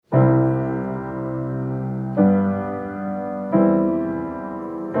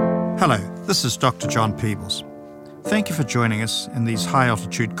Hello, this is Dr. John Peebles. Thank you for joining us in these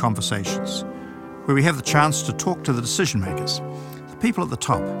high-altitude conversations, where we have the chance to talk to the decision-makers, the people at the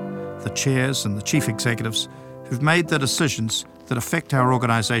top, the chairs and the chief executives who've made the decisions that affect our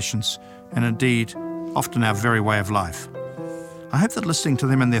organisations and indeed often our very way of life. I hope that listening to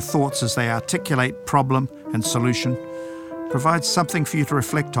them and their thoughts as they articulate problem and solution provides something for you to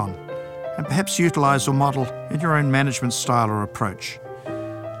reflect on and perhaps utilise or model in your own management style or approach.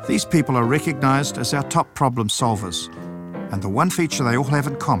 These people are recognised as our top problem solvers, and the one feature they all have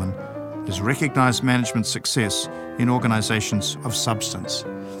in common is recognised management success in organisations of substance.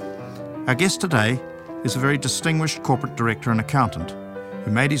 Our guest today is a very distinguished corporate director and accountant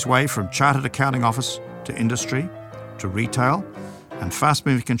who made his way from chartered accounting office to industry, to retail and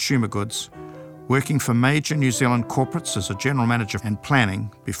fast-moving consumer goods, working for major New Zealand corporates as a general manager and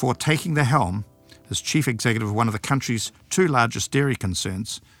planning before taking the helm as chief executive of one of the country's two largest dairy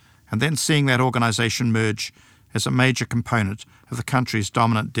concerns, and then seeing that organisation merge as a major component of the country's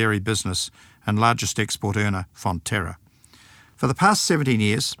dominant dairy business and largest export earner, Fonterra. For the past 17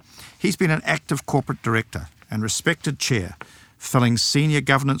 years, he's been an active corporate director and respected chair, filling senior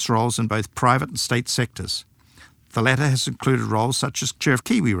governance roles in both private and state sectors. The latter has included roles such as chair of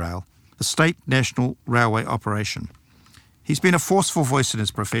KiwiRail, the state national railway operation. He's been a forceful voice in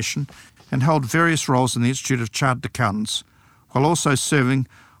his profession and held various roles in the Institute of Chartered Accountants, while also serving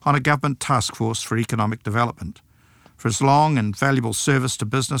on a government task force for economic development. For his long and valuable service to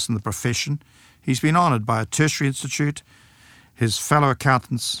business and the profession, he's been honoured by a tertiary institute, his fellow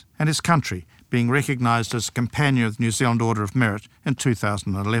accountants and his country being recognised as a companion of the New Zealand Order of Merit in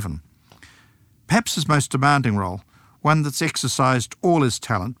 2011. Perhaps his most demanding role, one that's exercised all his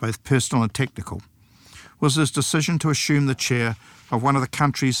talent, both personal and technical, was his decision to assume the chair of one of the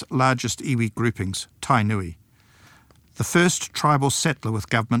country's largest iwi groupings, Tainui. The first tribal settler with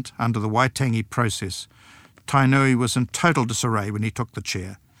government under the Waitangi process, Tainui was in total disarray when he took the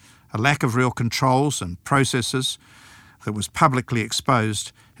chair. A lack of real controls and processes that was publicly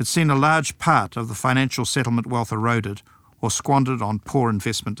exposed had seen a large part of the financial settlement wealth eroded or squandered on poor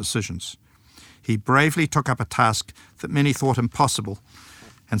investment decisions. He bravely took up a task that many thought impossible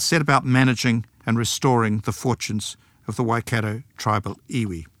and set about managing and restoring the fortunes of the Waikato tribal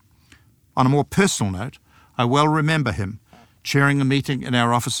iwi. On a more personal note, I well remember him chairing a meeting in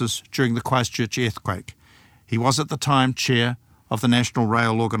our offices during the Christchurch earthquake. He was at the time chair of the National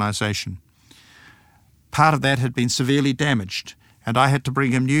Rail Organisation. Part of that had been severely damaged, and I had to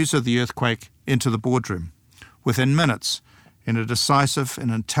bring him news of the earthquake into the boardroom. Within minutes, in a decisive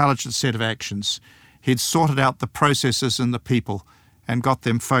and intelligent set of actions, he'd sorted out the processes and the people and got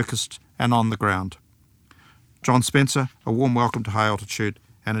them focused and on the ground. John Spencer, a warm welcome to High Altitude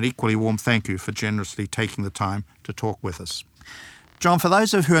and an equally warm thank you for generously taking the time to talk with us. John, for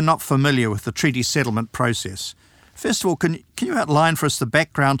those of you who are not familiar with the treaty settlement process, first of all, can you outline for us the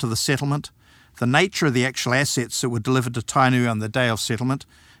background to the settlement, the nature of the actual assets that were delivered to Tainui on the day of settlement?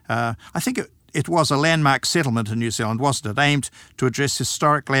 I think it was a landmark settlement in New Zealand, wasn't it, aimed to address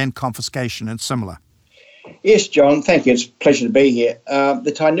historic land confiscation and similar? Yes, John, thank you. It's a pleasure to be here.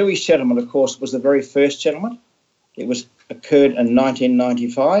 The Tainui settlement, of course, was the very first settlement. It occurred in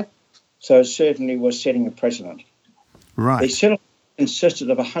 1995, so it certainly was setting a precedent. Right. The settlement consisted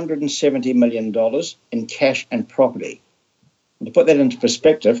of $170 million in cash and property. And to put that into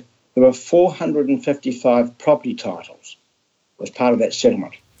perspective, there were 455 property titles as part of that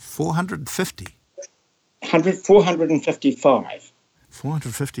settlement. 450? 455.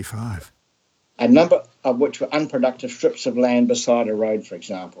 455. A number of which were unproductive strips of land beside a road, for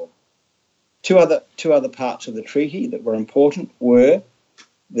example. Two other parts of the treaty that were important were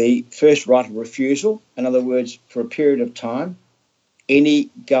the first right of refusal. In other words, for a period of time,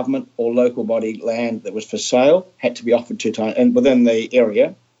 any government or local body land that was for sale had to be offered to Tainui, and within the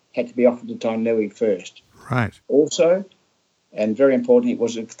area had to be offered to Tainui first. Right. Also, and very importantly,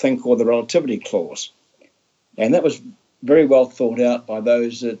 was a thing called the relativity clause. And that was very well thought out by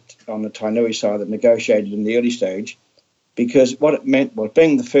those that on the Tainui side that negotiated in the early stage, because what it meant was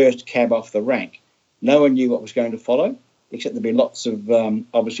being the first cab off the rank, no one knew what was going to follow, except there'd be lots of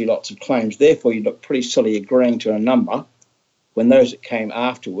claims. Therefore, you look pretty silly agreeing to a number when those that came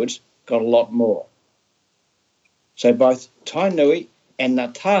afterwards got a lot more. So both Tainui and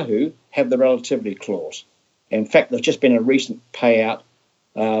Ngātahu have the relativity clause. In fact, there's just been a recent payout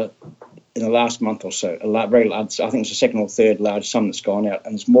in the last month or so. Very large, I think it's the second or third large sum that's gone out,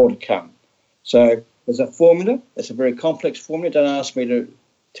 and there's more to come. So there's a formula. It's a very complex formula. Don't ask me to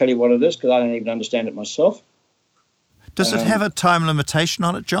tell you what it is, because I don't even understand it myself. Does it have a time limitation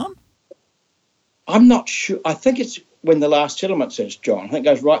on it, John? I'm not sure. I think it's when the last settlement is, John. I think it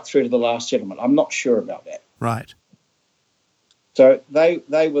goes right through to the last settlement. I'm not sure about that. Right. So they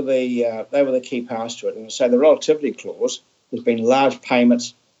were the key parts to it. And so the relativity clause, there's been large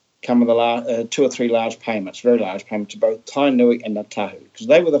payments, come with the 2 or 3 large payments, very large payments to both Tainui and Ngātahu, because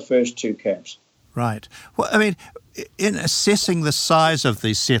they were the first 2 camps. Right. Well, I mean, in assessing the size of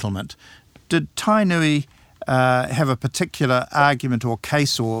the settlement, did Tainui have a particular argument or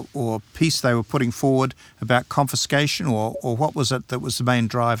case or piece they were putting forward about confiscation, or what was it that was the main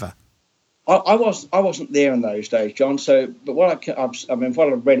driver? I wasn't there in those days, John. So, but what what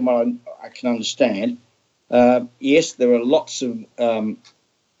I've read and what I can understand, yes, there were lots of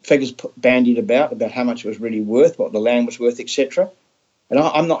figures bandied about how much it was really worth, what the land was worth, etc. And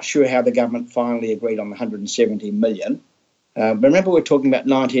I'm not sure how the government finally agreed on the 170 million. But remember, we're talking about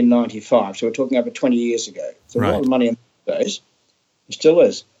 1995, so we're talking over 20 years ago. So a lot of money in those days. It still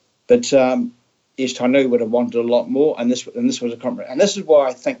is. But yes, Tainui would have wanted a lot more, and this was a compromise. And this is why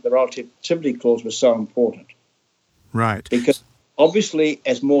I think the relativity clause was so important. Right. Because obviously,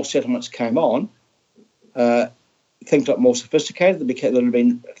 as more settlements came on, things got more sophisticated. There would have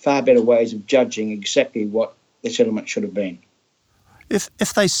been far better ways of judging exactly what the settlement should have been.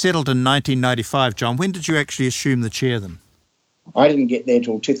 If they settled in 1995, John, when did you actually assume the chair then? I didn't get there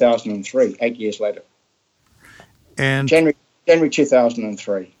till 2003, 8 years later. And January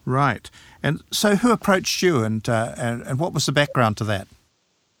 2003. Right. And so who approached you and what was the background to that?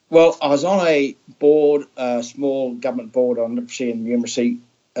 Well, I was on a board, a small government board on literacy and numeracy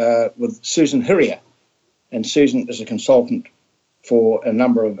with Susan Hiria. And Susan is a consultant for a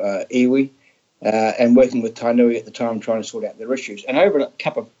number of iwi and working with Tainui at the time trying to sort out their issues. And over a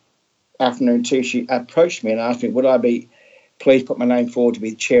cup of afternoon tea, she approached me and asked me, would I be please put my name forward to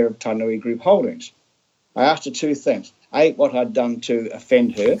be the chair of Tainui Group Holdings. I asked her 2 things. A, what I'd done to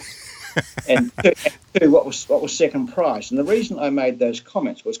offend her, and two, what was second prize. And the reason I made those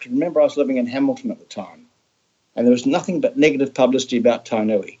comments was because remember I was living in Hamilton at the time, and there was nothing but negative publicity about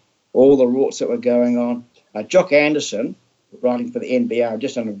Tainui, all the rorts that were going on. Jock Anderson, writing for the NBR,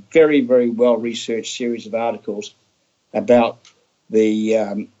 just done a very, very well-researched series of articles about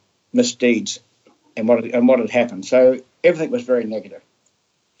the misdeeds and what had happened. So everything was very negative.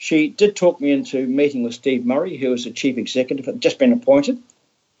 She did talk me into meeting with Steve Murray, who was the chief executive, had just been appointed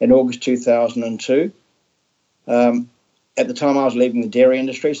in August 2002. At the time, I was leaving the dairy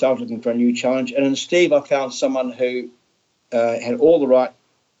industry, so I was looking for a new challenge. And in Steve, I found someone who had all the right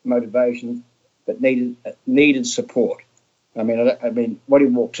motivations, but needed support. I mean, what he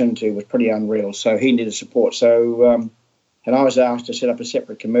walked into was pretty unreal, so he needed support. So, and I was asked to set up a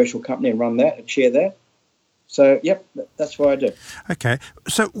separate commercial company and run that, and chair that. So, yep, that's what I did. Okay.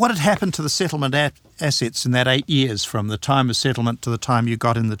 So what had happened to the settlement assets in that 8 years from the time of settlement to the time you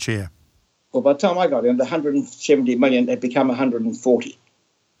got in the chair? Well, by the time I got in, the 170 million had become 140.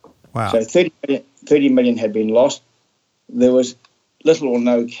 Wow. So 30 million had been lost. There was little or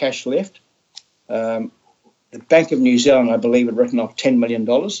no cash left. The Bank of New Zealand, I believe, had written off $10 million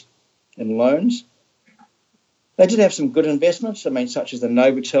in loans. They did have some good investments, such as the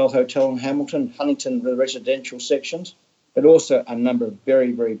Novotel Hotel in Hamilton, Huntington, the residential sections, but also a number of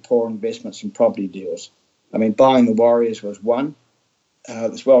very, very poor investments in property deals. Buying the Warriors was one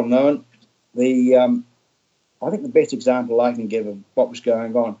that's well known. I think the best example I can give of what was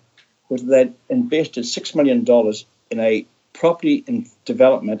going on was they'd invested $6 million in a property in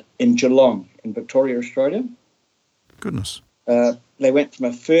development in Geelong, in Victoria, Australia. Goodness. They went from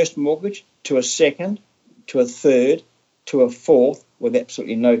a first mortgage to a second, to a third, to a fourth, with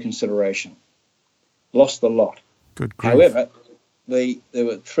absolutely no consideration. Lost the lot. Good grief. However, there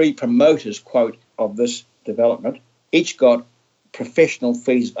were 3 promoters, quote, of this development. Each got professional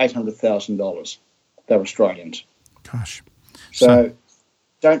fees of $800,000. They're Australians. Gosh. So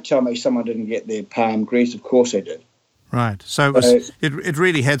don't tell me someone didn't get their palm greased. Of course they did. Right. So it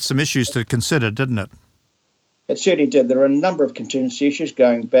really had some issues to consider, didn't it? It certainly did. There are a number of contingency issues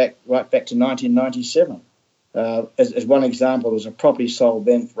going right back to 1997. As one example, there was a property sold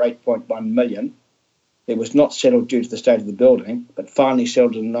then for $8.1 million. It was not settled due to the state of the building, but finally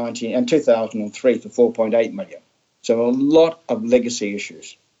settled in 2003 for $4.8 million. So a lot of legacy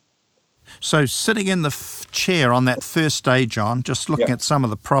issues. So sitting in the chair on that first day, John, just looking at some of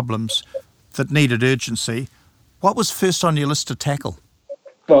the problems that needed urgency, what was first on your list to tackle?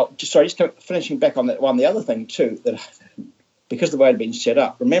 Well, just finishing back on that one, the other thing too, that because the way it had been set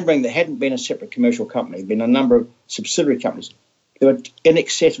up, remembering there hadn't been a separate commercial company, there had been a number of subsidiary companies. There were in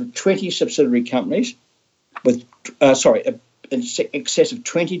excess of 20 subsidiary companies with, in excess of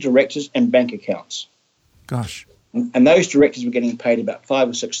 20 directors and bank accounts. Gosh. And those directors were getting paid about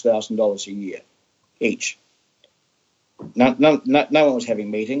 $5,000 or $6,000 a year each. No one was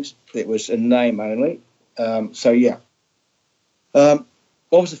having meetings. It was in name only. What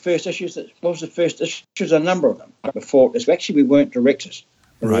was the first issues? A number of them. Before this, actually, we weren't directors.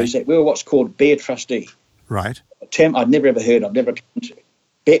 Right. We were what's called bare trustee. Right. A term I'd never ever heard. I've never come to.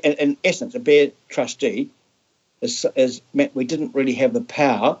 In essence, a bare trustee is meant we didn't really have the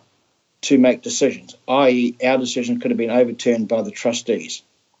power to make decisions, i.e., our decisions could have been overturned by the trustees.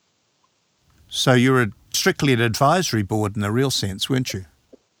 So you were strictly an advisory board in the real sense, weren't you?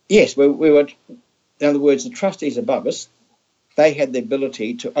 Yes, we were. In other words, the trustees above us, they had the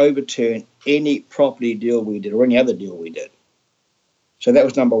ability to overturn any property deal we did or any other deal we did. So that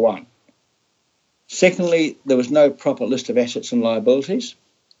was number one. Secondly, there was no proper list of assets and liabilities.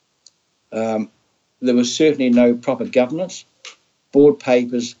 There was certainly no proper governance. Board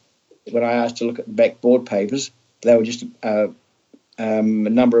papers, when I asked to look at the back board papers, they were just a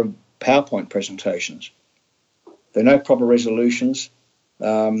number of PowerPoint presentations. There were no proper resolutions.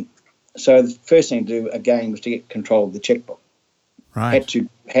 So the first thing to do, again, was to get control of the checkbook. Right.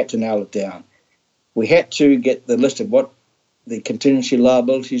 Had to nail it down. We had to get the list of what the contingency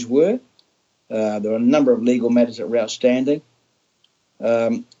liabilities were. There were a number of legal matters that were outstanding.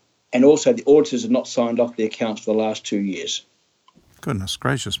 And also the auditors had not signed off the accounts for the last 2 years. Goodness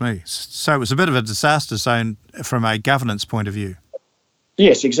gracious me. So it was a bit of a disaster zone from a governance point of view.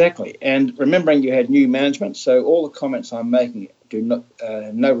 Yes, exactly. And remembering you had new management, so all the comments I'm making do not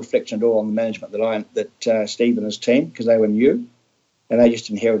no reflection at all on the management that Steve and his team, because they were new, and they just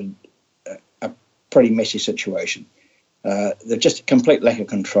inherited a pretty messy situation. They're just a complete lack of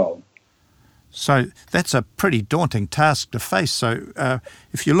control. So that's a pretty daunting task to face. So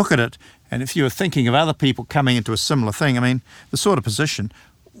if you look at it, and if you were thinking of other people coming into a similar thing, I mean, the sort of position,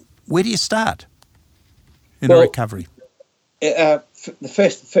 where do you start in a recovery? The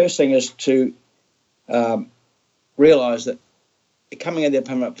first thing is to realise that coming in there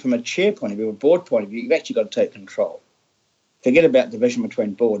from a chair point of view, a board point of view, you've actually got to take control. Forget about division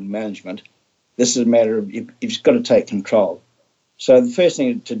between board and management. This is a matter of you've just got to take control. So the first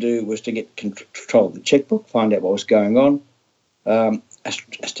thing to do was to get control of the checkbook, find out what was going on,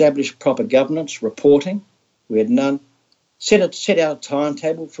 establish proper governance, reporting. We had none. Set out a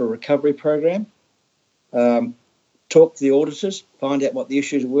timetable for a recovery program. Talk to the auditors, find out what the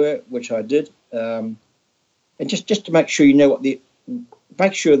issues were, which I did, and just to make sure you know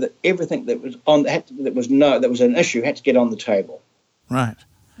make sure that everything that was that was an issue had to get on the table. Right.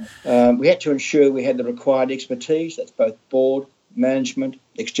 We had to ensure we had the required expertise. That's both board, management,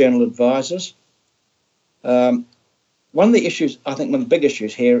 external advisors. One of the issues, I think, one of the big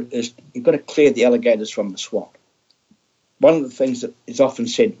issues here is you've got to clear the alligators from the swamp. One of the things that is often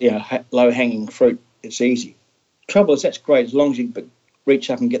said, low-hanging fruit, it's easy. Trouble is, that's great as long as you reach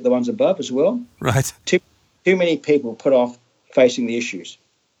up and get the ones above as well. Right. Too many people put off facing the issues,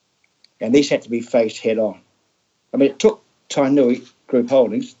 and these had to be faced head on. I mean, it took Tainui Group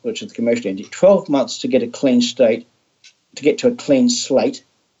Holdings, which is the commercial entity, 12 months to get a clean state, to get to a clean slate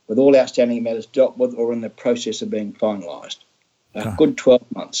with all outstanding matters dealt with or in the process of being finalised. A good 12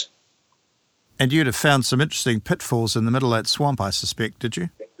 months. And you'd have found some interesting pitfalls in the middle of that swamp, I suspect, did you?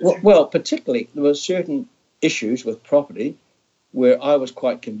 Well, particularly, there were certain issues with property where I was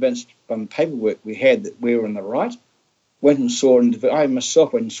quite convinced from the paperwork we had that we were in the right. I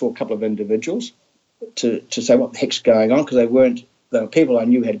myself went and saw a couple of individuals to say what the heck's going on, because they were people I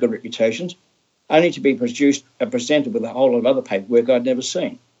knew had good reputations, only to be presented with a whole lot of other paperwork I'd never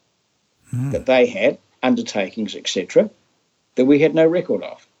seen, that they had, undertakings, etc., that we had no record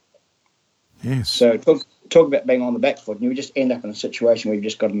of. Yes. So talk about being on the back foot, and you just end up in a situation where you've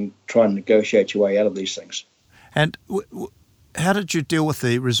just got to try and negotiate your way out of these things. And how did you deal with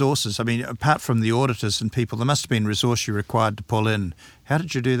the resources? I mean, apart from the auditors and people, there must have been resource you required to pull in. How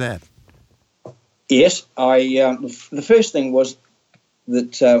did you do that? Yes, the first thing was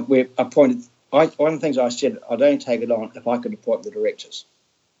that we appointed. One of the things I said, I'd only take it on if I could appoint the directors.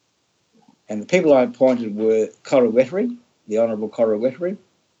 And the people I appointed were Korowetri, the Honourable Korowetri,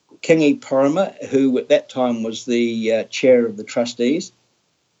 Kingi Porama, who at that time was the chair of the trustees,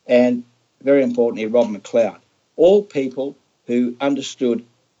 and very importantly, Rob McLeod. All people who understood,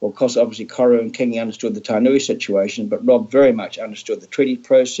 well, of course, obviously Koro and Kingi understood the Tainui situation, but Rob very much understood the treaty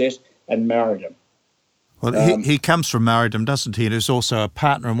process and married him. Well, he comes from Marydom, doesn't he? And is also a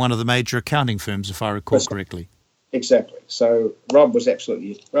partner in one of the major accounting firms, if I recall correctly. Exactly. So Rob was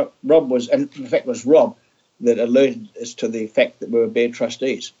and in fact it was Rob that alerted us to the fact that we were bare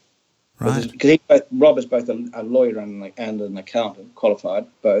trustees. Right. Because Rob is both a lawyer and an accountant, qualified,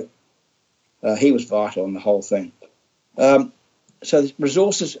 both. He was vital in the whole thing. So the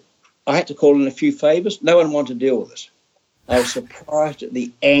resources, I had to call in a few favours. No one wanted to deal with us. I was surprised at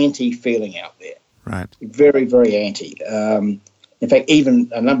the anti-feeling out there. Right. Very, very anti. In fact,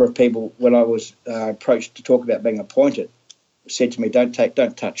 even a number of people, when I was approached to talk about being appointed, said to me, don't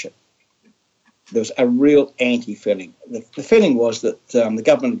touch it. There was a real anti-feeling. The feeling was that the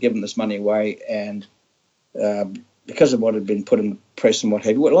government had given this money away, and because of what had been put in the press and what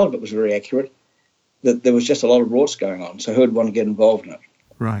have you, a lot of it was very accurate, that there was just a lot of rorts going on, so who would want to get involved in it?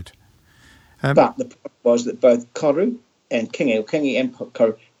 Right. But the point was that both Koru and Kingi and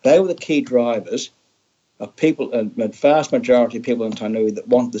Koru, they were the key drivers of people, a vast majority of people in Tainui that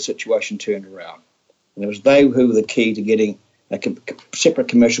wanted the situation turned around. And it was they who were the key to getting a separate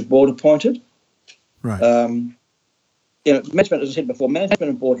commercial board appointed. Right. Management, as I said before,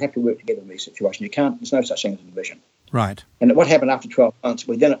 management and board have to work together in these situations. There's no such thing as a division. Right. And what happened after 12 months,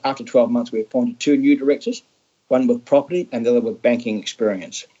 after 12 months, we appointed 2 new directors, one with property and the other with banking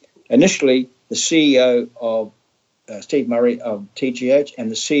experience. Initially, the CEO of Steve Murray of TGH and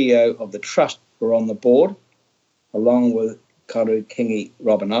the CEO of the Trust were on the board, along with Karu, Kingi,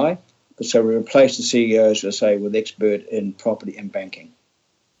 Rob and I. So we replaced the CEOs, with expert in property and banking.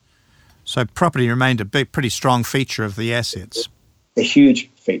 So property remained a pretty strong feature of the assets. A huge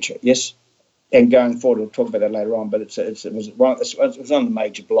feature, yes. And going forward, we'll talk about that later on, but it was one of the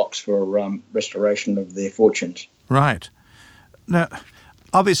major blocks for restoration of their fortunes. Right. Now,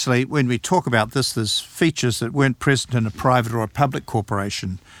 obviously, when we talk about this, there's features that weren't present in a private or a public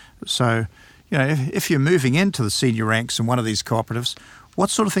corporation. So, if you're moving into the senior ranks in one of these cooperatives, what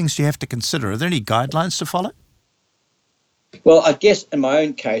sort of things do you have to consider? Are there any guidelines to follow? Well, I guess in my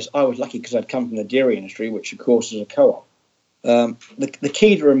own case, I was lucky because I'd come from the dairy industry, which, of course, is a co-op. The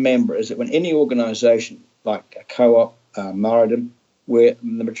key to remember is that when any organisation, like a co-op, Māoridom, where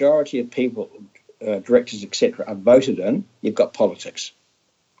the majority of people, directors, etc., are voted in, you've got politics.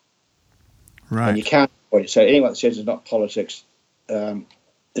 Right. And you can't avoid it. So anyone that says it's not politics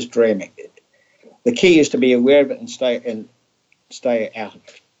is dreaming. The key is to be aware of it and stay out of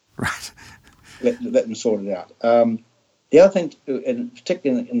it. Right. Let them sort it out. The other thing,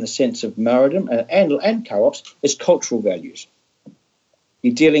 particularly in the sense of Māoridom and co-ops, is cultural values.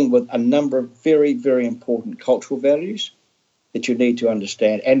 You're dealing with a number of very, very important cultural values that you need to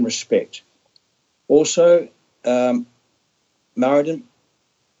understand and respect. Also, Māoridom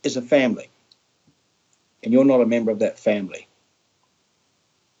is a family, and you're not a member of that family.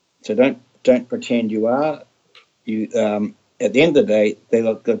 So don't pretend you are. You at the end of the day,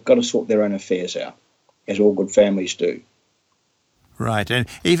 they've got to sort their own affairs out, as all good families do. Right, and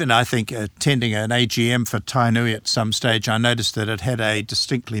even I think attending an AGM for Tainui at some stage, I noticed that it had a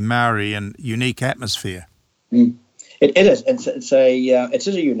distinctly Maori and unique atmosphere. It is. It's a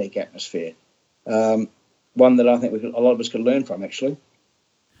unique atmosphere, one that I think a lot of us could learn from, actually.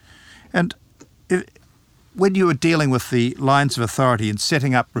 And when you were dealing with the lines of authority and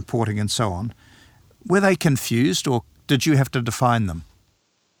setting up reporting and so on, were they confused, or did you have to define them?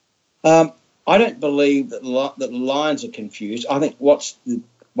 I don't believe that the lines are confused. I think what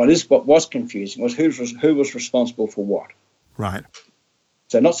was confusing was who was responsible for what. Right.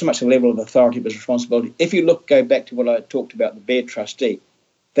 So not so much the level of authority, but responsibility. If you go back to what I talked about, the Baird trustee,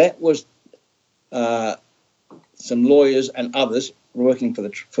 that was some lawyers and others working for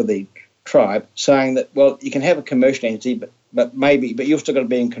the tribe saying that, well, you can have a commercial entity, but you've still got to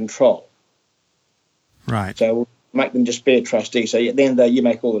be in control. Right. So we'll make them just Baird trustees. So at the end of the day, you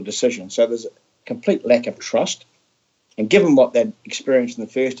make all the decisions. So there's a complete lack of trust. And given what they'd experienced in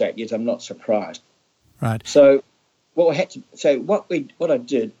the first 8 years, I'm not surprised. Right. So what I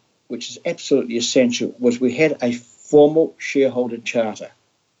did, which is absolutely essential, was we had a formal shareholder charter,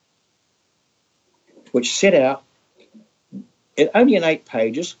 which set out, only in 8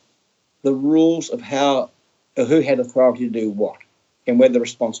 pages, the rules of who had authority to do what and where the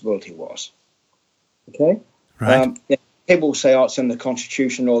responsibility was. Okay? Right. People will say, it's in the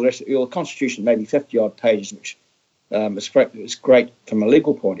Constitution or the rest. The Constitution may be 50-odd pages, which is great from a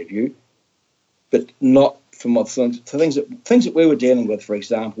legal point of view, but not from what things that we were dealing with, for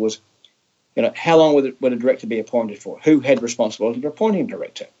example, was, how long would a director be appointed for? Who had responsibility for appointing a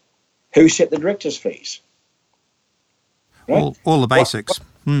director? Who set the director's fees? Right? All the basics.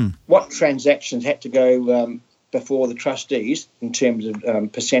 What transactions had to go before the trustees in terms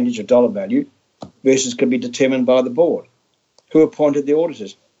of percentage of dollar value versus could be determined by the board? Who appointed the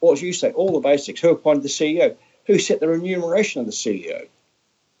auditors? Or, as you say, all the basics. Who appointed the CEO? Who set the remuneration of the CEO?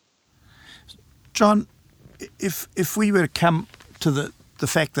 John, if we were to come to the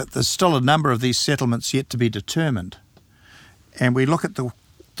fact that there's still a number of these settlements yet to be determined, and we look at the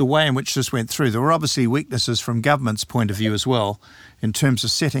way in which this went through, there were obviously weaknesses from government's point of view as well in terms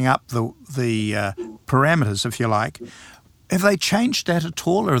of setting up the parameters, if you like. Have they changed that at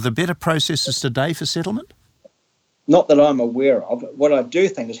all, or are there better processes today for settlement? Not that I'm aware of. What I do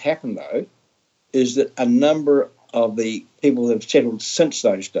think has happened, though, is that a number of the people who have settled since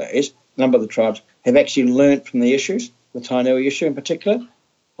those days, a number of the tribes, have actually learnt from the issues, the Tainui issue in particular.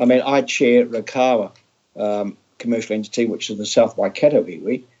 I mean, I chair Rakawa commercial entity, which is the South Waikato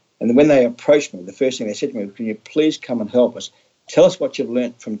iwi, and when they approached me, the first thing they said to me was, can you please come and help us? Tell us what you've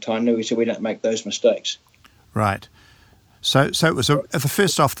learnt from Tainui so we don't make those mistakes. Right. So it was the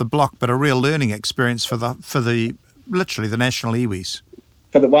first off the block, but a real learning experience for the literally the national iwis.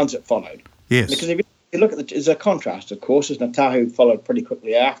 For the ones that followed. Yes. Because if you look at there's a contrast, of course, as Ngātahu followed pretty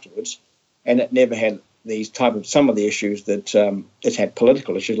quickly afterwards, and it never had some of the issues that it's had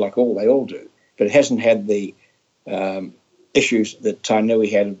political issues like they all do, but it hasn't had the issues that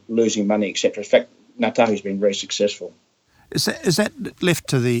Tainui had, losing money, etc. In fact, Ngātahu's been very successful. Is that left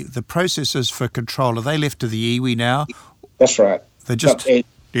to the processes for control? Are they left to the iwi now? That's right. They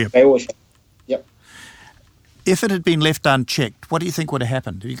always. Yep. If it had been left unchecked, what do you think would have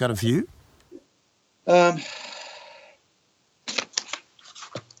happened? Have you got a view? If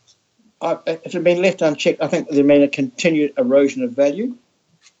it had been left unchecked, I think there'd been a continued erosion of value.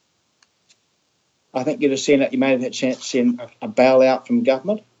 I think you'd have seen it. You may have had a chance to see a bailout from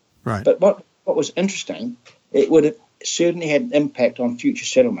government. Right. But what was interesting, it would have certainly had an impact on future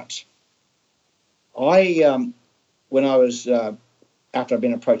settlements. When I was, after I'd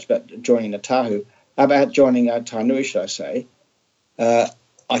been approached about joining Tainui, should I say,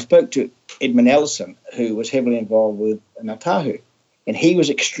 I spoke to Edmund Ellison, who was heavily involved with Ngātahu, and he was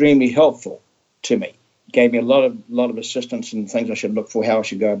extremely helpful to me. Gave me a lot of assistance and things I should look for, how I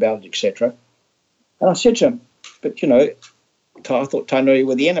should go about it, etc. And I said to him, but I thought Tainui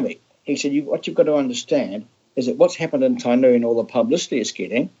were the enemy. He said, what you've got to understand is that what's happened in Tainui and all the publicity it's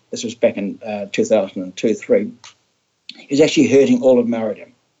getting, this was back in 2002-03, is actually hurting all of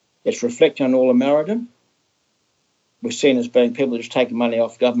Maridim. It's reflecting on all of Maridim. We're seen as being people just taking money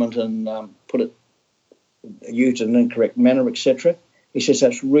off government and used in an incorrect manner, etc. He says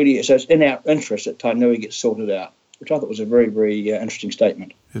so it's in our interest that Tainui gets sorted out, which I thought was a very, very interesting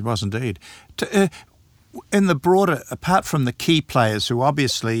statement. It was indeed. In the broader, apart from the key players who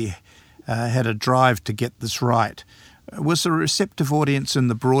obviously had a drive to get this right, was there a receptive audience in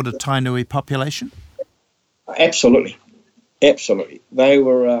the broader Tainui population? Absolutely. They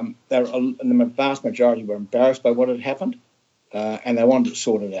were, the vast majority were embarrassed by what had happened, and they wanted it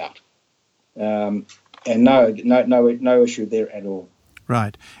sorted out. And no issue there at all.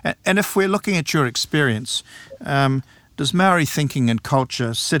 Right. And if we're looking at your experience, does Maori thinking and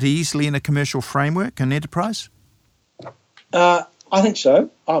culture sit easily in a commercial framework and enterprise? I think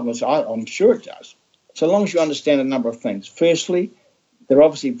so. I'm sure it does. So long as you understand a number of things. Firstly, they're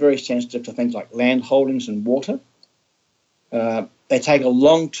obviously very sensitive to things like land holdings and water. They take a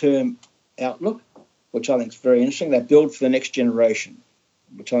long-term outlook, which I think is very interesting. They build for the next generation,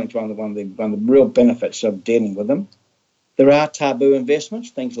 which I think is one of the real benefits of dealing with them. There are taboo investments,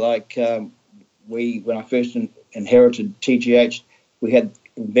 things like when I first inherited TGH, we had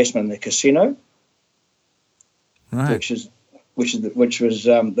investment in the casino, right, which was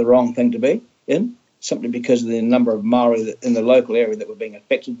the wrong thing to be in, simply because of the number of Maori in the local area that were being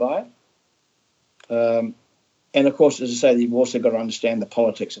affected by it. And of course, as I say, you've also got to understand the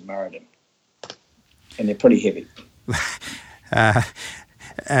politics of Maridim, and they're pretty heavy.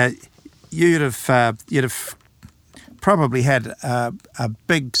 You'd have probably had a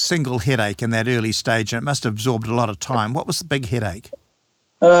big single headache in that early stage, and it must have absorbed a lot of time. What was the big headache?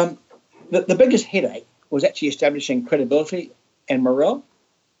 The biggest headache was actually establishing credibility and morale.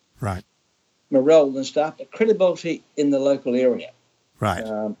 Right. Morale and staff, but credibility in the local area. Right.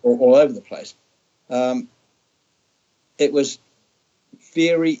 All over the place. It was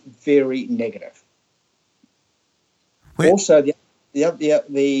very, very negative. Also,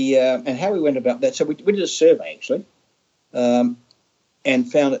 and how we went about that. So we did a survey actually, and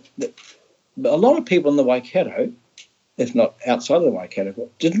found that a lot of people in the Waikato, if not outside of the Waikato,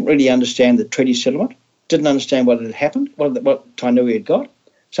 didn't really understand the treaty settlement. Didn't understand what had happened, what Tainui had got.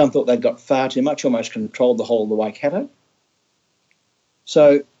 Some thought they'd got far too much, almost controlled the whole of the Waikato.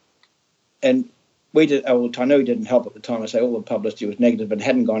 So, and we did. Tainui didn't help at the time. I say all the publicity was negative, but it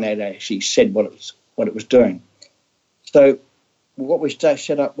hadn't gone out and actually said what it was doing. So, what we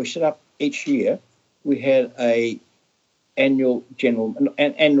set up each year. We had an annual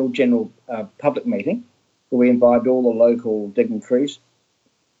general public meeting where we invited all the local dignitaries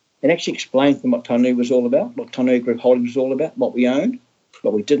and actually explained to them what Tainui was all about, what Tainui Group Holdings was all about, what we owned,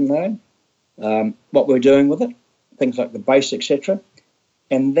 what we didn't own, what we were doing with it, things like the base, etc.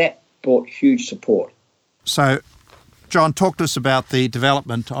 And that brought huge support. So John, talk to us about the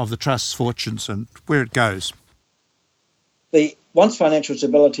development of the Trust's fortunes and where it goes. Once financial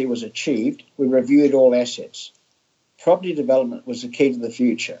stability was achieved, we reviewed all assets. Property development was the key to the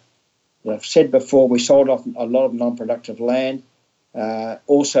future. As I've said before, we sold off a lot of non-productive land,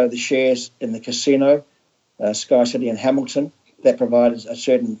 also the shares in the casino, Sky City in Hamilton, that provided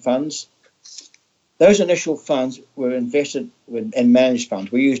certain funds. Those initial funds were invested in managed funds.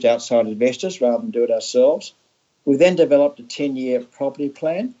 We used outside investors rather than do it ourselves. We then developed a 10-year property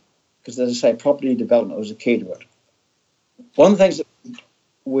plan because, as I say, property development was the key to it. One of the things that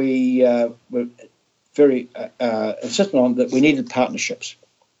we were very insistent on, that we needed partnerships.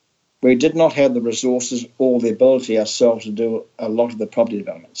 We did not have the resources or the ability ourselves to do a lot of the property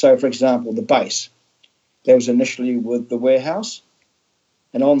development. So, for example, the base, that was initially with the warehouse.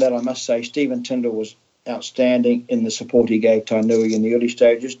 And on that, I must say, Stephen Tyndall was outstanding in the support he gave Tainui in the early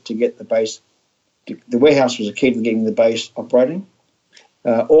stages to get the base. The warehouse was a key to getting the base operating.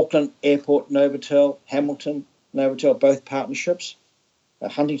 Auckland Airport, Novotel, Hamilton, Novotel, both partnerships.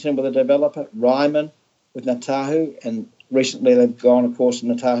 Huntington with a developer, Ryman with Ngātahu, and recently they've gone, of course,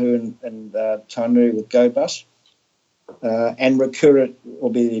 Ngātahu and Tainui with GoBus. And Rakura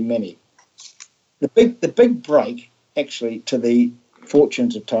will be the many. The big break, actually, to the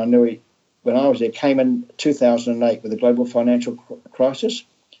fortunes of Tainui when I was there came in 2008 with the global financial crisis.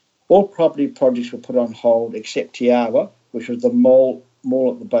 All property projects were put on hold except Te Awa, which was the mall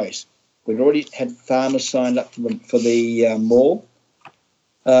at the base. We'd already had farmers signed up for the mall.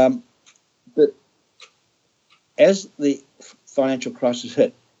 But as the financial crisis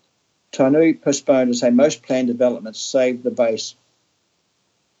hit, Tainui postponed, to say most planned developments saved the base.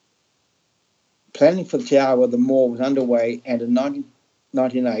 Planning for Te Awa, the mall, was underway, and in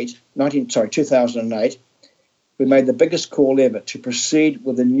 2008, we made the biggest call ever to proceed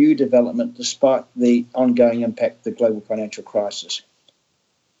with a new development despite the ongoing impact of the global financial crisis.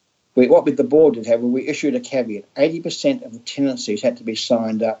 The board did have, we issued a caveat. 80% of the tenancies had to be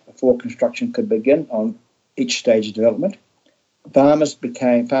signed up before construction could begin on each stage of development. Farmers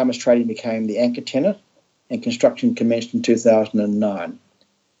Trading became the anchor tenant, and construction commenced in 2009.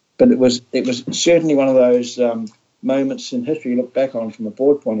 But it was certainly one of those moments in history you look back on from a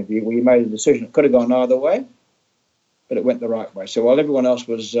board point of view where you made a decision. It could have gone either way, but it went the right way. So while everyone else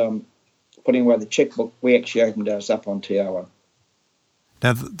was putting away the checkbook, we actually opened ours up on Te Awa.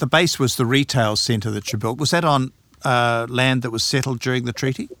 Now, the base was the retail centre that you built. Was that on land that was settled during the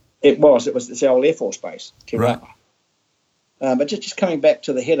treaty? It was. It's the old Air Force base, Te Rapa. Right. But just coming back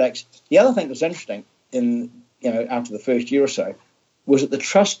to the headaches, the other thing that was interesting after the first year or so was that the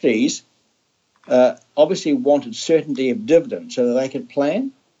trustees obviously wanted certainty of dividend so that they could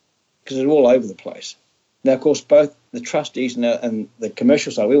plan, because it was all over the place. Now, of course, both the trustees and the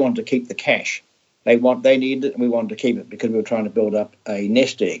commercial side, we wanted to keep the cash. They needed it, and we wanted to keep it because we were trying to build up a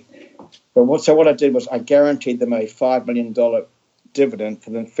nest egg. So what I did was I guaranteed them a $5 million dividend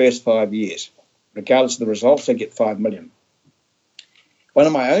for the first 5 years. Regardless of the results, they get $5 million. One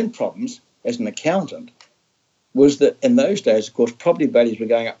of my own problems as an accountant was that in those days, of course, property values were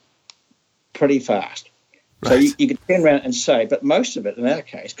going up pretty fast. Right. So you could turn around and say, but most of it in our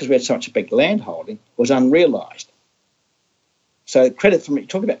case, because we had such a big land holding, was unrealised. So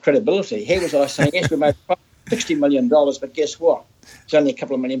talking about credibility, here was I saying, yes, we made $60 million, but guess what? It's only a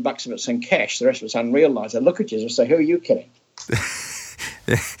couple of $1 million of it's in cash. The rest of it's unrealised. I look at you and say, who are you kidding?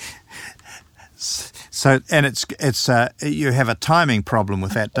 So, and it's you have a timing problem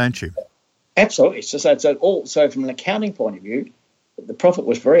with that, don't you? Absolutely. So from an accounting point of view, the profit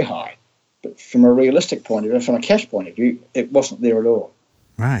was very high, but from a realistic point of view, from a cash point of view, it wasn't there at all.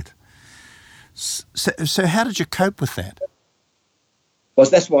 Right. So how did you cope with that? Well,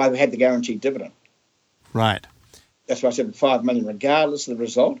 that's why we had the guaranteed dividend. Right. That's why I said $5 million, regardless of the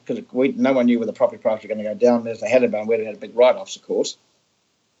result, because no one knew where the property price was going to go down. As they had about, we had big write-offs, of course.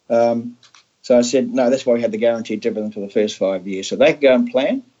 So I said, no, that's why we had the guaranteed dividend for the first 5 years. So they could go and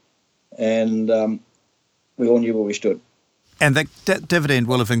plan, and we all knew where we stood. And that dividend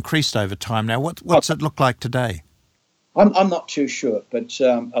will have increased over time now. What's it look like today? I'm not too sure, but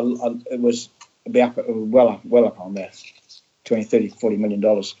it was well up on that, $20, $30, $40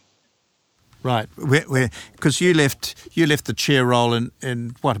 million. Right, because you left the chair role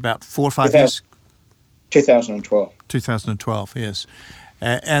in what, about 4 or 5 years? 2012. 2012, yes.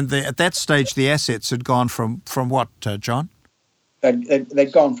 And at that stage, the assets had gone from what, John?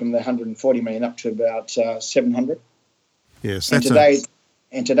 They'd gone from the 140 million up to about 700. Yes, and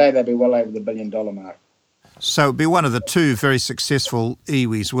today they'd be well over the $1 billion mark. So it'd be one of the two very successful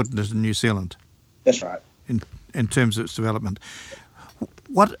iwis, wouldn't it, in New Zealand? That's right. In terms of its development.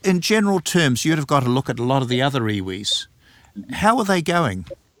 What, in general terms, you'd have got to look at a lot of the other iwis. How are they going?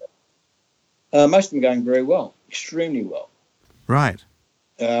 Most of them are going very well, extremely well. Right.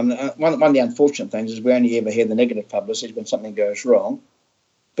 One of the unfortunate things is we only ever hear the negative publicity when something goes wrong.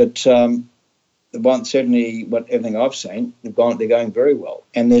 But the one, certainly, everything I've seen, they're going very well.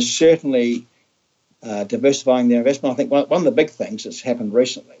 And there's certainly diversifying their investment. I think one of the big things that's happened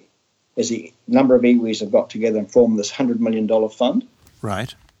recently is the number of iwis have got together and formed this $100 million fund.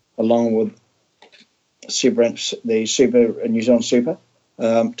 Right. Along with the New Zealand Super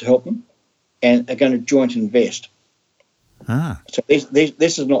to help them, and are going to joint invest. So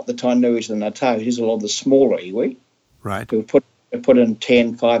this is not the Tainuis and the Ngātahu. These are a lot of the smaller iwi. Right. Who put in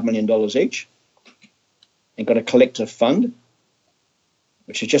 $5 million each and got a collective fund,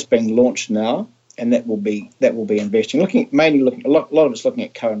 which is just being launched now, and that will be investing. A lot of it's looking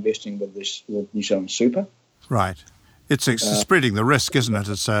at co-investing with New Zealand Super. Right. It's spreading the risk, isn't it?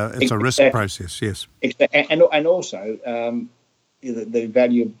 It's a risk process, yes. And also the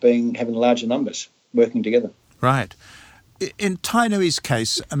value of having larger numbers working together. Right. In Tainui's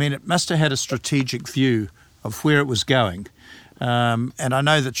case, I mean, it must have had a strategic view of where it was going. And I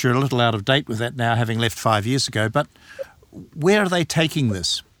know that you're a little out of date with that now, having left 5 years ago, but where are they taking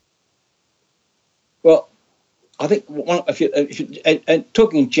this? Well, I think if you're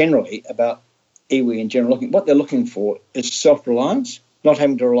talking generally about iwi in general, what they're looking for is self-reliance, not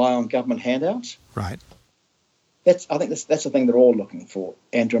having to rely on government handouts. Right. I think that's the thing they're all looking for,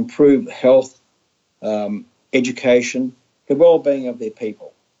 and to improve health, education, the well-being of their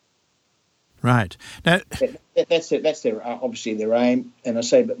people. Right. Now, that's their obviously their aim, and I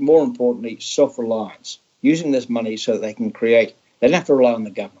say, but more importantly, self-reliance, using this money so that they can create. They don't have to rely on the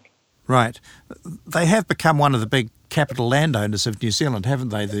government. Right. They have become one of the big capital landowners of New Zealand, haven't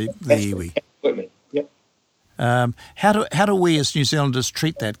they? The iwi. Absolutely. Yep. How do we as New Zealanders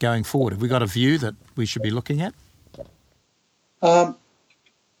treat that going forward? Have we got a view that we should be looking at? I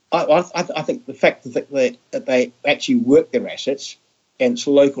think the fact that they actually work their assets and it's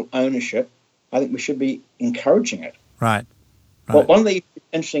local ownership, I think we should be encouraging it. Right. Well, one of the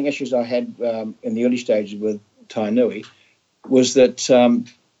interesting issues I had in the early stages with Tainui was that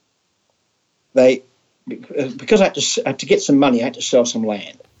because I had to get some money, I had to sell some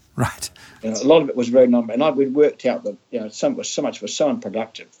land. Right. A lot of it was very number, and we'd worked out that some was so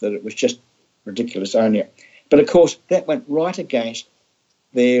unproductive that it was just ridiculous owning it. But of course, that went right against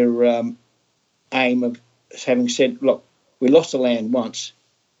their aim of having said, look, we lost the land once,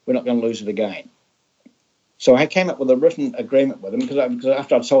 we're not going to lose it again. So I came up with a written agreement with them because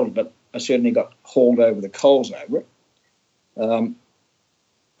after I'd sold it, but I certainly got hauled over the coals over it.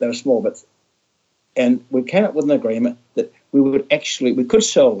 They were small, but and we came up with an agreement that we could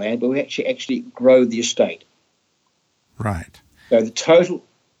sell land, but we actually grow the estate. Right. So the total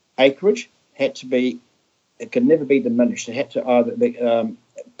acreage had to be, it could never be diminished. It had to either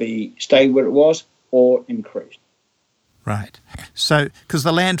stay where it was or increase. Right. So, because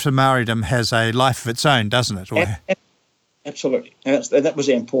the land for Māoridom has a life of its own, doesn't it? Absolutely. And that was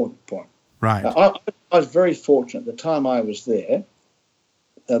the important point. Right. I was very fortunate. At the time I was there,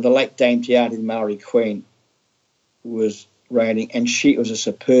 the late Dame Te Āti, the Maori Queen, was reigning, and she was a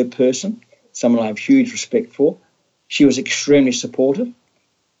superb person, someone I have huge respect for. She was extremely supportive,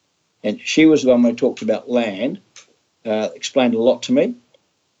 and she was the one when I talked about land, explained a lot to me,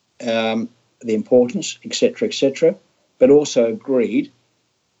 the importance, etc., but also agreed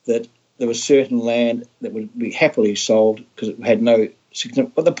that there was certain land that would be happily sold because it had no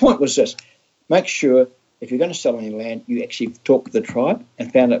significance. But the point was this: make sure if you're going to sell any land, you actually talk to the tribe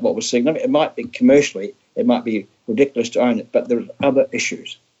and found out what was significant. It might be commercially, it might be ridiculous to own it, but there are other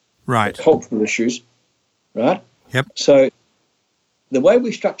issues, right? Cultural issues, right? Yep. So the way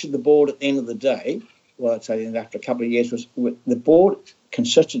we structured the board at the end of the day, well, I'd say after a couple of years, was the board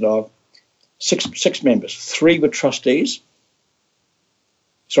consisted of six members. 3 were trustees.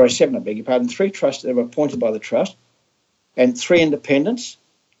 Sorry, 7, I beg your pardon. 3 trustees that were appointed by the trust, and 3 independents,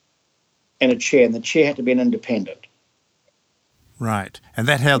 and a chair. And the chair had to be an independent. Right. And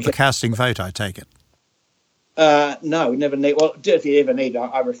that held the casting vote, I take it? No, we never need. Well, if you ever need,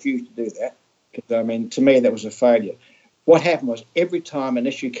 I refuse to do that because, I mean, to me, that was a failure. What happened was every time an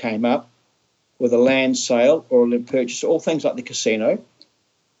issue came up with a land sale or a land purchase, all things like the casino,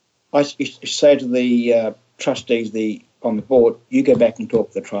 I used to say to the trustees on the board, you go back and talk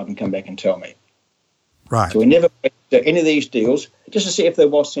to the tribe and come back and tell me. Right. So we never did any of these deals just to see if there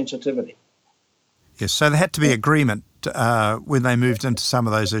was sensitivity. Yes, so there had to be agreement when they moved into some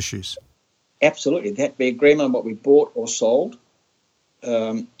of those issues. Absolutely. There had to be agreement on what we bought or sold,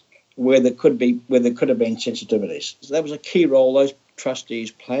 where there could have been sensitivities. So that was a key role. Those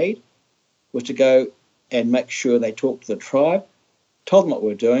trustees played was to go and make sure they talked to the tribe, told them what we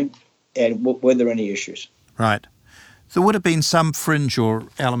were doing, and were there any issues. Right. There would have been some fringe or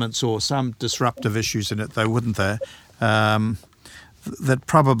elements or some disruptive issues in it, though, wouldn't there, that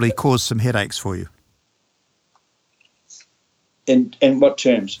probably caused some headaches for you? In what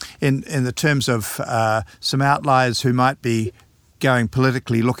terms? In the terms of some outliers who might be going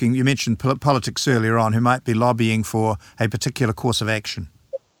politically looking. You mentioned politics earlier on, who might be lobbying for a particular course of action.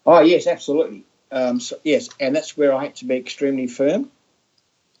 Oh, yes, absolutely. Yes, and that's where I had to be extremely firm.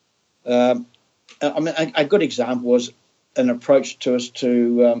 A good example was an approach to us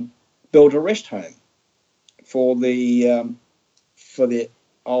to build a rest home for the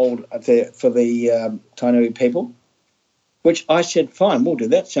Tainui people, which I said, fine, we'll do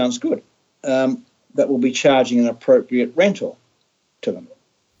that. Sounds good. But we'll be charging an appropriate rental to them.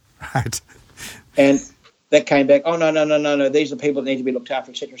 Right. And that came back, oh, no, these are people that need to be looked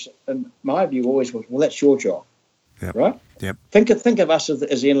after, etc. And my view always was, well, that's your job, yep. Right? Yep. Think of us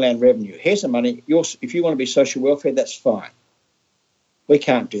as inland revenue. Here's the money. If you want to be social welfare, that's fine. We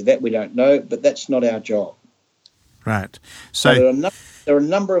can't do that. We don't know, but that's not our job. Right. So there are a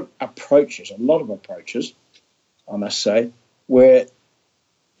number of approaches, a lot of approaches, I must say, where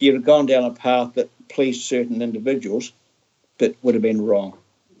you'd have gone down a path that pleased certain individuals, but would have been wrong,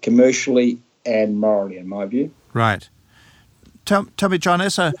 commercially and morally, in my view. Right. Tell me, John,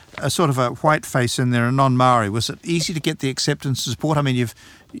 as a sort of a white face in there, a non-Maori, was it easy to get the acceptance and support? I mean,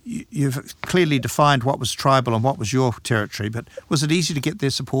 you've clearly defined what was tribal and what was your territory, but was it easy to get their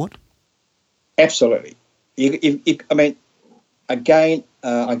support? Absolutely. I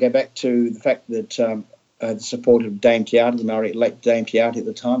go back to the fact that the support of Dame Te Ati, the Maori, late Dame Te Ati at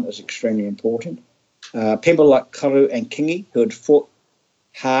the time, was extremely important. People like Karu and Kingi, who had fought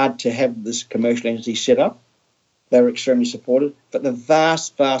hard to have this commercial entity set up, they were extremely supportive, but the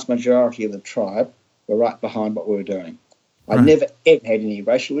vast, vast majority of the tribe were right behind what we were doing. I never ever had any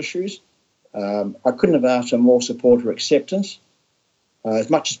racial issues. I couldn't have asked for more support or acceptance. As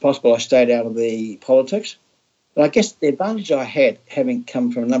much as possible, I stayed out of the politics. But I guess the advantage I had, having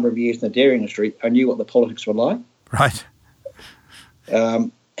come from a number of years in the dairy industry, I knew what the politics were like. Right.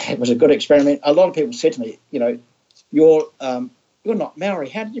 It was a good experiment. A lot of people said to me, you're not Maori.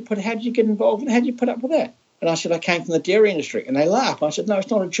 How did you get involved and how did you put up with that? And I said, I came from the dairy industry. And they laughed. I said, no, it's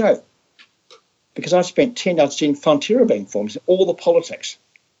not a joke. Because I'd seen Fonterra being formed, all the politics.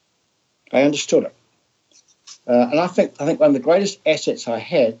 I understood it. And I think one of the greatest assets I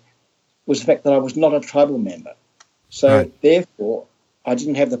had was the fact that I was not a tribal member. So therefore, I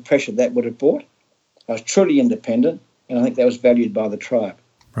didn't have the pressure that would have brought. I was truly independent, and I think that was valued by the tribe.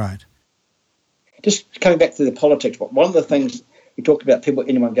 Right. Just coming back to the politics, one of the things we talked about,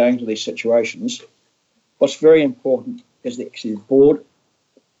 anyone going to these situations, what's very important is that actually the board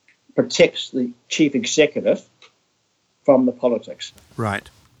protects the chief executive from the politics. Right.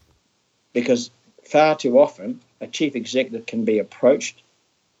 Because far too often a chief executive can be approached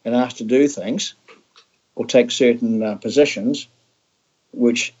and asked to do things or take certain positions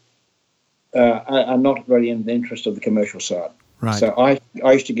which are not really in the interest of the commercial side. Right. So I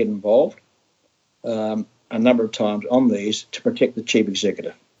used to get involved a number of times on these to protect the chief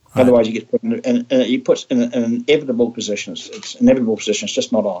executive. Right. Otherwise, you get put in an inevitable position. It's an inevitable position. It's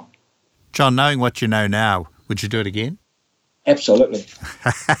just not on. John, knowing what you know now, would you do it again? Absolutely.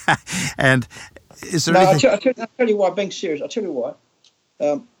 And is there anything... I'll tell you why, being serious, I'll tell you why.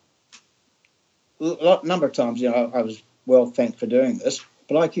 A number of times, I was well thanked for doing this,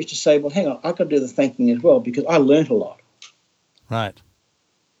 but I used to say, well, hang on, I've got to do the thanking as well because I learnt a lot. Right.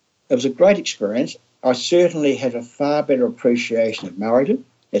 It was a great experience. I certainly had a far better appreciation of Maoridom,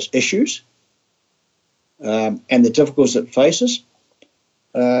 its issues, and the difficulties it faces.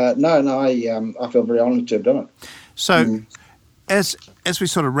 I feel very honoured to have done it. So, as we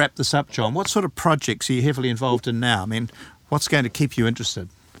sort of wrap this up, John, what sort of projects are you heavily involved in now? I mean, what's going to keep you interested?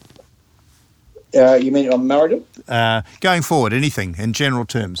 You mean on Maoridom? Going forward, anything in general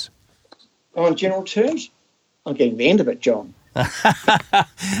terms. Oh, in general terms? I'm getting the end of it, John.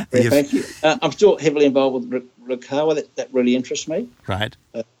 Thank you. I'm still heavily involved with Rakawa. That really interests me. Right.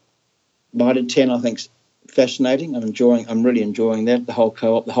 Mitre 10, I think, is fascinating. I'm really enjoying that. The whole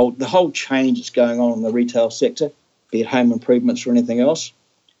co-op, the whole change that's going on in the retail sector, be it home improvements or anything else.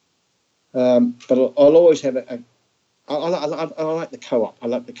 But I'll always have I like the co-op. I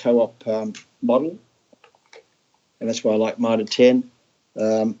like the co-op model, and that's why I like Mitre 10.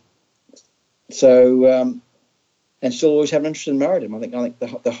 And still always have an interest in Maoridom. I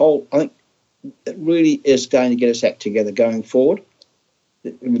think it really is going to get us act together going forward.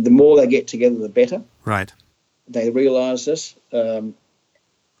 The more they get together, the better. Right. They realise this.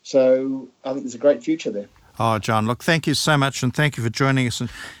 So I think there's a great future there. Oh, John, look, thank you so much, and thank you for joining us. And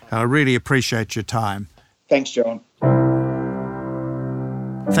I really appreciate your time. Thanks, John.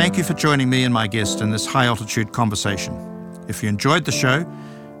 Thank you for joining me and my guest in this high-altitude conversation. If you enjoyed the show,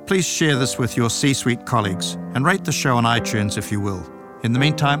 please share this with your C-suite colleagues and rate the show on iTunes if you will. In the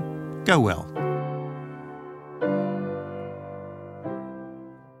meantime, go well.